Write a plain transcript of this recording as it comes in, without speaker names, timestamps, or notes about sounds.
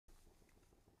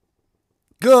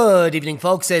Good evening,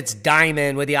 folks. It's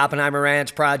Diamond with the Oppenheimer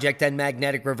Ranch Project and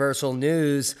Magnetic Reversal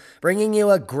News, bringing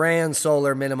you a grand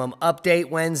solar minimum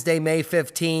update Wednesday, May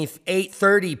 15th,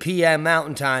 8:30 p.m.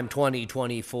 Mountain Time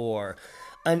 2024.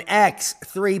 An X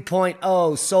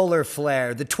 3.0 solar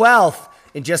flare, the 12th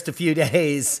in just a few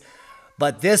days.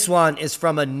 But this one is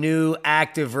from a new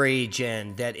active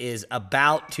region that is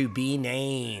about to be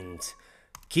named.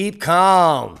 Keep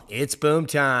calm. It's boom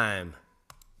time.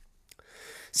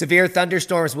 Severe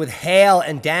thunderstorms with hail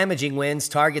and damaging winds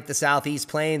target the southeast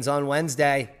plains on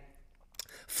Wednesday.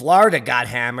 Florida got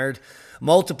hammered.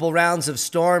 Multiple rounds of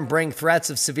storm bring threats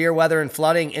of severe weather and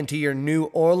flooding into your New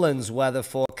Orleans weather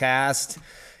forecast.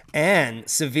 And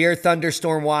severe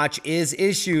thunderstorm watch is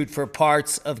issued for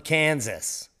parts of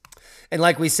Kansas. And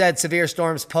like we said, severe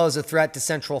storms pose a threat to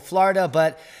central Florida,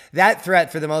 but that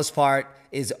threat for the most part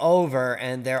is over,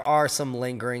 and there are some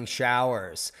lingering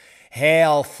showers.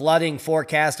 Hail, flooding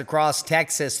forecast across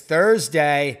Texas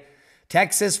Thursday.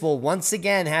 Texas will once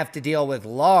again have to deal with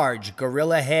large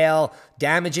gorilla hail,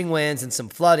 damaging winds, and some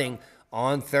flooding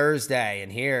on Thursday.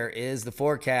 And here is the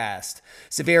forecast.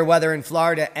 Severe weather in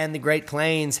Florida and the Great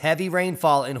Plains. Heavy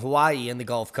rainfall in Hawaii and the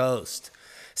Gulf Coast.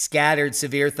 Scattered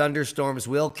severe thunderstorms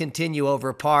will continue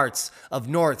over parts of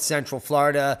north central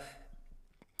Florida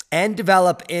and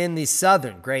develop in the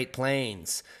southern Great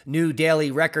Plains. New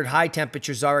daily record high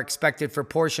temperatures are expected for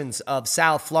portions of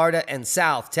South Florida and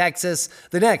South Texas,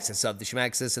 the nexus of the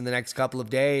Schmexis, in the next couple of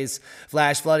days.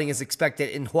 Flash flooding is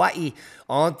expected in Hawaii.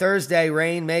 On Thursday,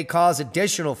 rain may cause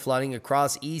additional flooding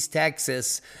across East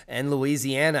Texas and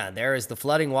Louisiana. There is the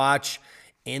flooding watch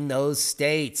in those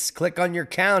states. Click on your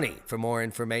county for more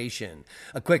information.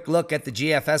 A quick look at the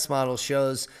GFS model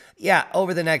shows,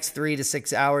 over the next 3 to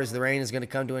 6 hours, the rain is going to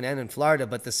come to an end in Florida,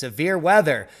 but the severe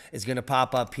weather is going to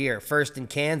pop up here. First in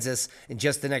Kansas in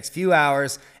just the next few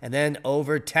hours, and then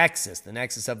over Texas, the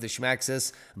nexus of the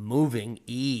Schmexis, moving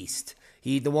east.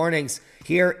 Heed the warnings.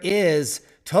 Here is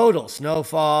total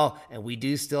snowfall, and we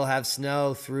do still have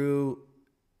snow through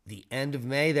the end of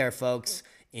May there, folks,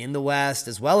 in the west,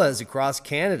 as well as across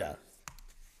Canada.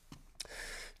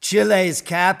 Chile's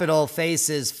capital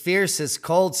faces fiercest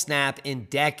cold snap in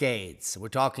decades. We're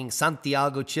talking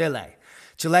Santiago, Chile.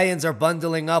 Chileans are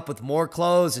bundling up with more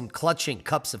clothes and clutching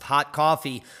cups of hot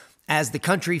coffee as the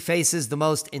country faces the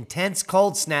most intense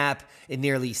cold snap in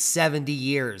nearly 70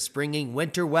 years, bringing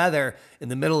winter weather in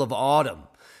the middle of autumn.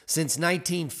 Since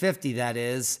 1950, that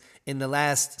is. In the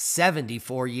last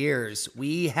 74 years,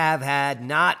 we have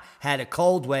not had a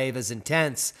cold wave as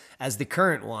intense as the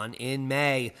current one in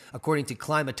May, according to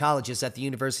climatologists at the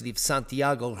University of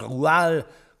Santiago, Raúl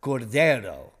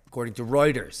Cordero, according to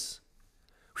Reuters.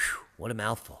 Whew, what a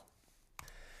mouthful.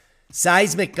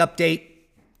 Seismic update.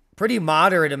 Pretty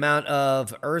moderate amount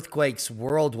of earthquakes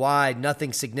worldwide.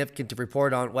 Nothing significant to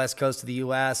report on west coast of the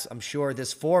U.S. I'm sure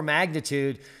this 4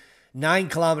 magnitude 9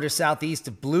 kilometers southeast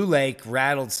of Blue Lake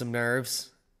rattled some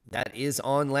nerves. That is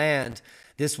on land.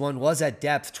 This one was at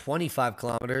depth 25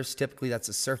 kilometers. Typically, that's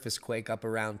a surface quake up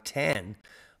around 10,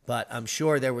 but I'm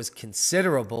sure there was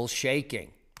considerable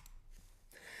shaking.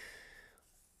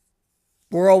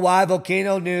 Worldwide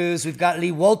volcano news. We've got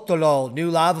Liwotolo. New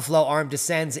lava flow arm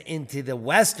descends into the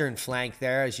western flank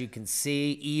there, as you can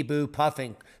see. Ibu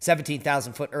puffing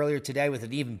 17,000 foot earlier today with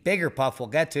an even bigger puff we'll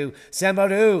get to.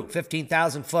 Semaru,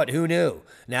 15,000 foot. Who knew?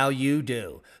 Now you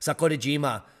do.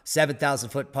 Sakodajima, 7,000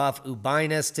 foot puff.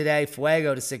 Ubinus today.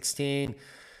 Fuego to 16.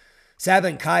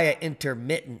 Sabancaya,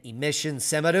 intermittent emission.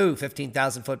 Semaru,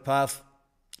 15,000 foot puff.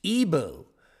 Ibu,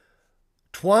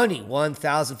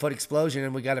 21,000 foot explosion,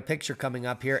 and we got a picture coming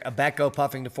up here. Abeco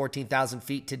puffing to 14,000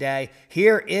 feet today.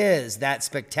 Here is that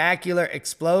spectacular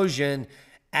explosion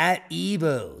at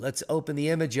Ibu. Let's open the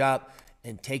image up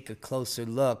and take a closer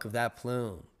look of that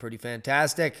plume. Pretty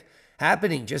fantastic.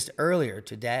 Happening just earlier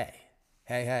today.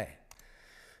 Hey.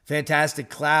 Fantastic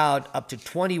cloud up to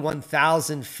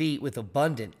 21,000 feet with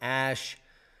abundant ash.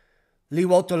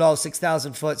 Liwotolo,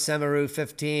 6,000 foot. Semaru,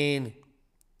 15.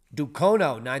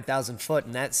 Dukono, 9,000 foot,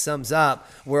 and that sums up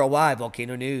worldwide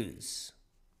volcano news.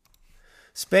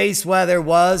 Space weather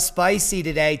was spicy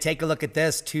today. Take a look at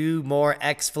this. 2 more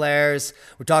X flares.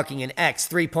 We're talking an X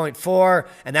 3.4,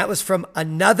 and that was from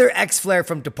another X flare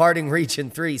from departing region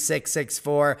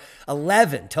 3664.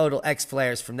 11 total X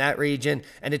flares from that region,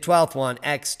 and a 12th one,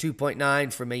 X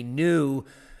 2.9, from a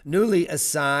newly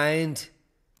assigned.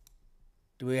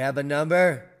 Do we have a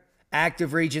number?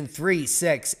 Active region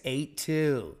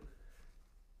 3682.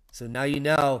 So now you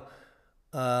know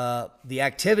the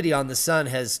activity on the sun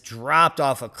has dropped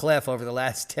off a cliff over the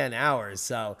last 10 hours.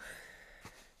 So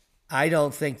I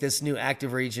don't think this new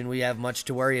active region we have much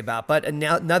to worry about. But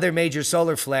another major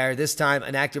solar flare, this time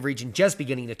an active region just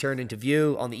beginning to turn into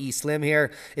view on the east limb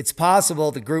here. It's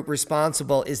possible the group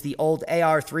responsible is the old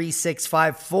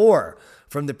AR3654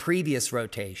 from the previous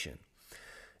rotation.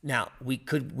 Now,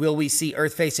 will we see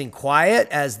Earth facing quiet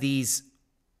as these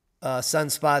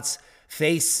sunspots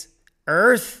face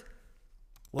Earth?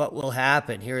 What will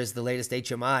happen? Here is the latest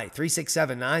HMI.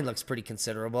 3679 looks pretty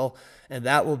considerable, and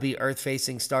that will be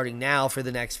Earth-facing starting now for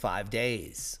the next 5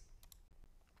 days.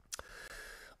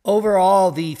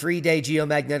 Overall, the 3-day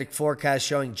geomagnetic forecast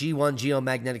showing G1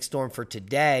 geomagnetic storm for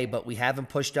today, but we haven't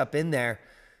pushed up in there.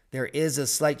 There is a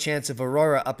slight chance of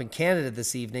aurora up in Canada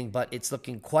this evening, but it's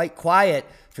looking quite quiet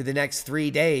for the next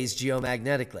 3 days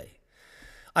geomagnetically.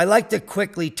 I like to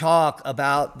quickly talk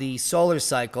about the solar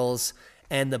cycles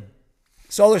and the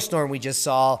solar storm we just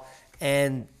saw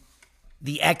and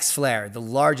the X flare, the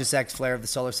largest X flare of the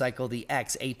solar cycle, the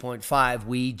X 8.5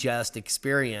 we just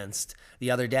experienced the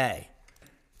other day.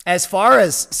 As far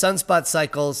as sunspot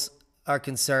cycles are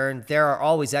concerned, there are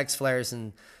always X flares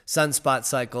and sunspot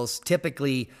cycles,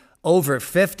 typically over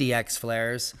 50 X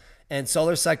flares, and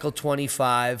solar cycle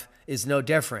 25 is no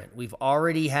different. We've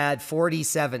already had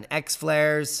 47 X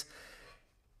flares,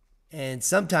 and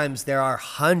sometimes there are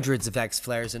hundreds of X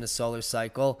flares in a solar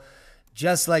cycle,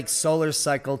 just like solar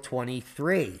cycle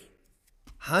 23.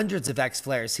 Hundreds of X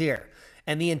flares here.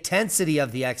 And the intensity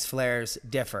of the X flares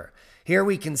differ. Here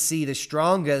we can see the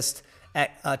strongest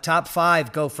top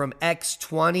 5 go from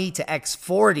X20 to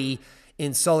X40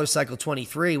 in solar cycle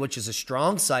 23, which is a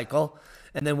strong cycle.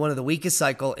 And then one of the weakest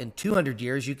cycle in 200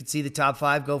 years, you can see the top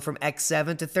 5 go from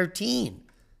X7 to 13.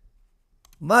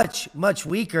 Much, much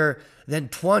weaker than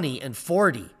 20 and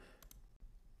 40.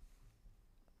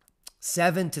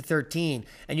 7 to 13.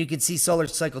 And you can see solar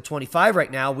cycle 25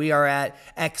 right now, we are at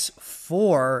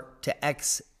X4 to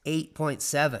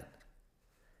X8.7.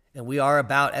 And we are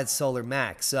about at solar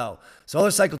max. So solar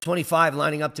cycle 25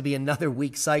 lining up to be another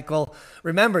weak cycle.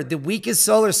 Remember, the weakest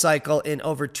solar cycle in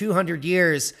over 200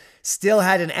 years still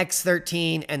had an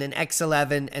X13 and an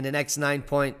X11 and an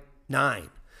X9.9.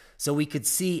 So we could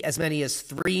see as many as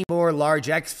 3 more large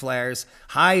X flares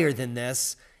higher than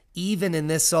this, even in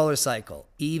this solar cycle,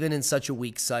 even in such a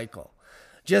weak cycle.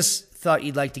 Just thought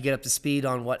you'd like to get up to speed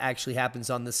on what actually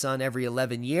happens on the sun every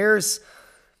 11 years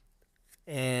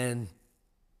and,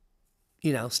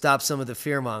 stop some of the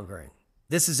fear-mongering.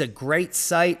 This is a great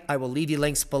site. I will leave you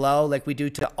links below like we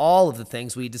do to all of the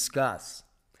things we discuss.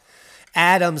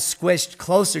 Atoms squished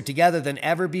closer together than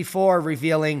ever before,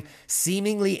 revealing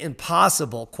seemingly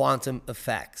impossible quantum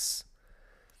effects.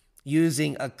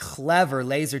 Using a clever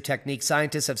laser technique,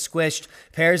 scientists have squished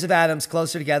pairs of atoms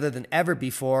closer together than ever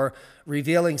before,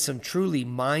 revealing some truly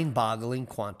mind-boggling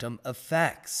quantum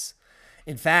effects.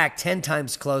 In fact, 10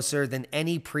 times closer than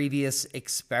any previous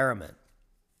experiment.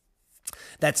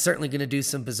 That's certainly going to do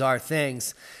some bizarre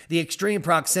things. The extreme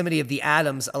proximity of the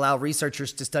atoms allow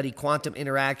researchers to study quantum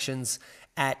interactions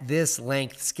at this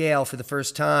length scale for the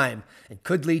first time and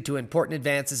could lead to important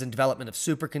advances in development of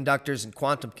superconductors and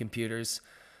quantum computers,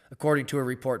 according to a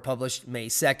report published May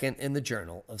 2nd in the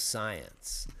Journal of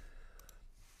Science.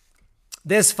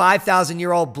 This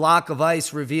 5,000-year-old block of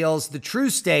ice reveals the true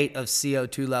state of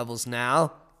CO2 levels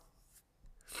now.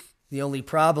 The only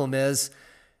problem is,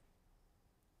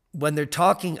 when they're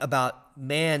talking about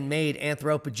man-made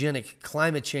anthropogenic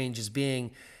climate change as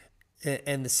being,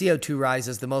 and the CO2 rise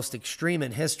as the most extreme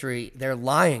in history, they're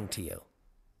lying to you.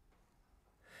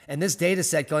 And this data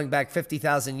set going back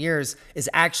 50,000 years is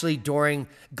actually during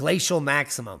glacial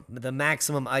maximum, the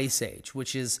maximum ice age,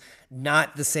 which is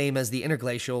not the same as the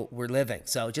interglacial we're living.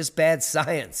 So just bad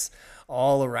science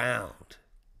all around.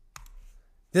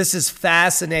 This is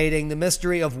fascinating. The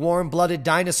mystery of warm-blooded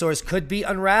dinosaurs could be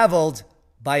unraveled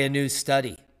by a new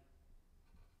study.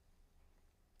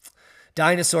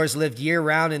 Dinosaurs lived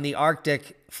year-round in the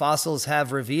Arctic, fossils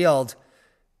have revealed.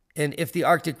 And if the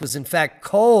Arctic was in fact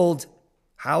cold,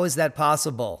 how is that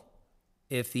possible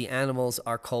if the animals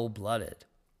are cold-blooded?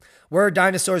 Were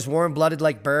dinosaurs warm-blooded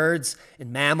like birds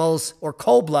and mammals, or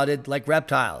cold-blooded like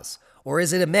reptiles? Or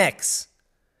is it a mix?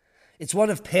 It's one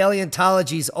of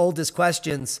paleontology's oldest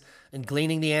questions, and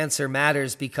gleaning the answer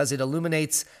matters because it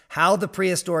illuminates how the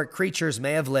prehistoric creatures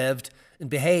may have lived and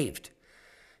behaved,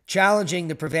 challenging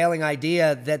the prevailing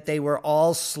idea that they were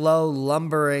all slow,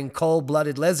 lumbering,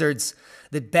 cold-blooded lizards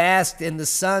that basked in the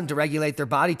sun to regulate their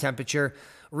body temperature.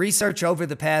 Research over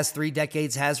the past 3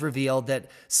 decades has revealed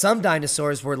that some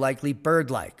dinosaurs were likely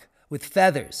bird-like, with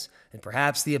feathers, and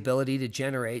perhaps the ability to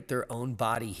generate their own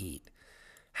body heat.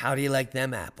 How do you like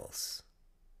them apples?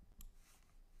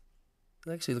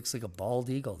 It actually looks like a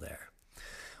bald eagle there.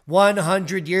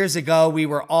 100 years ago, we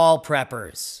were all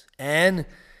preppers. And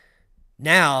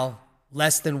now,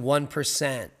 less than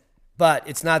 1%. But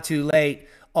it's not too late.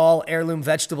 All heirloom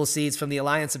vegetable seeds from the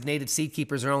Alliance of Native Seed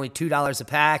Keepers are only $2 a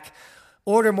pack.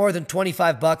 Order more than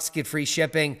 $25, get free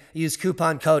shipping. Use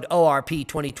coupon code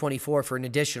ORP2024 for an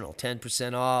additional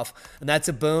 10% off. And that's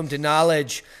a boom to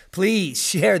knowledge. Please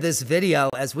share this video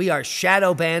as we are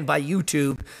shadow banned by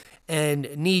YouTube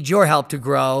and need your help to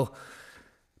grow.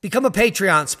 Become a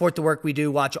Patreon, support the work we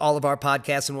do, watch all of our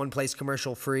podcasts in one place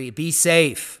commercial free. Be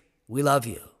safe. We love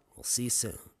you. We'll see you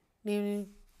soon.